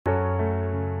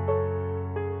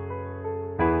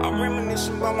I'm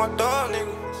reminiscing about my dog,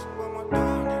 nigga.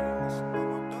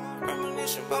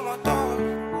 Reminiscing about my dog.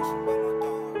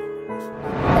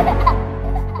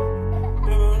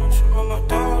 Reminiscing about my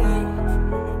dog, nigga.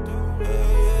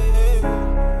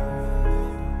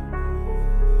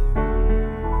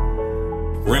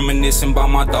 Reminiscing about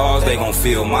my dogs, they gon'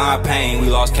 feel my pain. We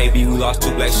lost KB, we lost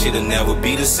two black, shit'll never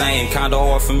be the same. Kinda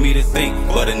hard for me to think,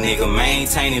 but a nigga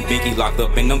maintaining. Biggie locked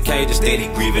up in them cages, steady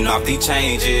grieving off these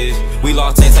changes. We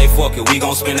lost Tay, fuck it, we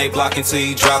gon' spin they block until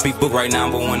he drop. He book right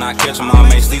now, but when I catch him, I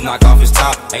may sleep, knock off his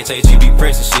top. HAG be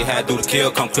pressing shit, had to do the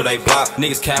kill, come through they block.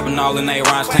 Niggas capping all in they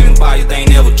rhymes, claiming bodies, they ain't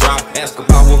never drop. Ask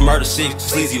about what murder shit,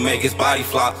 sleazy make his body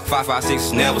flop.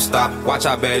 556 never stop, watch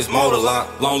how bad his motor lock.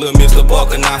 Long little Mr.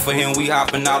 Buck, and not for him, we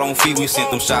hopping out on feet. We sent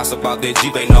them shots about that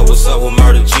Jeep, they know what's up with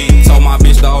murder G. Told my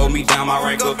bitch to hold me down, my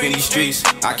rank up in these streets.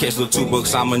 I catch little 2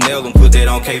 books, I'ma nail them, put that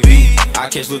on KB. I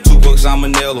catch little 2 books, I'ma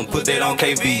nail them, put that on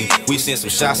KB. We sent some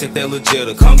shots at that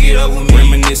legit, come get up with me.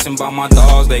 Reminiscing about my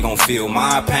dogs, they gon' feel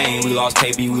my pain. We lost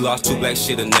KB, we lost 2 black,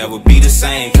 shit'll never be the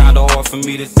same. Kinda hard for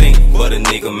me to think, but a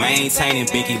nigga maintaining.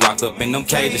 Binky locked up in them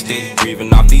cages, steady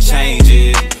grieving off these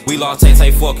changes. We lost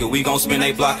Tay, fuck it, we gon' spin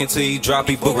they block until he drop.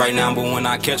 He book right now, but when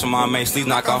I catch him, I may sleep,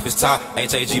 knock off his top.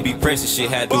 HAG be pressing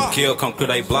shit, had to do the kill, come through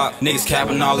they block. Niggas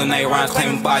capping all in they rhymes,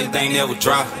 claiming bodies, they ain't never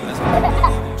drop.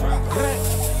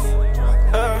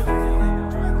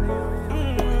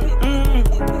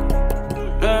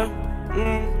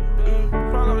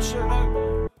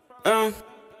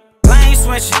 Lane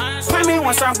switching, play me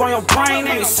once I'm on your brain,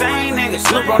 niggas, same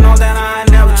niggas. Look, bro, know that I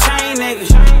ain't never chain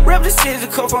niggas. Rep the city,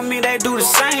 come for me, they do the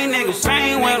same niggas.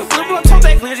 Pain with them. Look, bro, told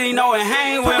that glitch, you know it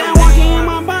hang with them. That walking in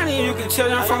my body, you can tell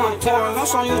them from my pores. I'm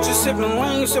so used to sipping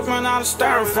lean, sipping out of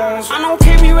styrofoams. I know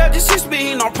KB rep the 6B,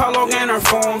 he know Polo and her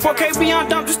phone. 4KB, I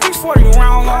dump the sticks 40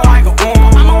 round low like a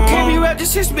arm. I know KB rep the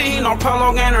 6B, he know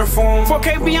Polo and her phone.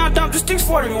 4KB, I dump the sticks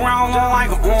 40 round low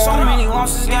like a arm. So many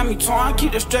losses got me torn, I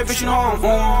keep the straight, but you know I'm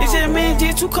on. They said, man,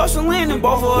 did 2 cups of land and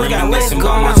both of us got let it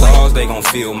go. My dogs, they gon'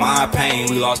 feel my pain.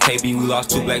 We lost KB, we lost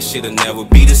 2 black, shit'll never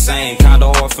be the same.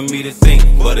 Kinda hard for me to think,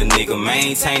 but a nigga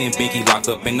maintaining. Binky locked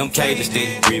up in them cages,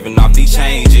 steady grieving off these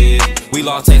changes. We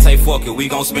lost Tay, fuck it, we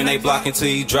gon' spin they block until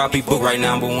he drop. He book right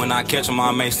now, but when I catch him,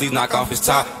 I may sleep, knock off his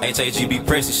top. HAG be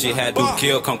pressing shit, had to do the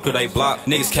kill, come through they block.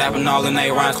 Niggas capping all in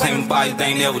they rhymes, claiming bodies, they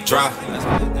ain't never drop.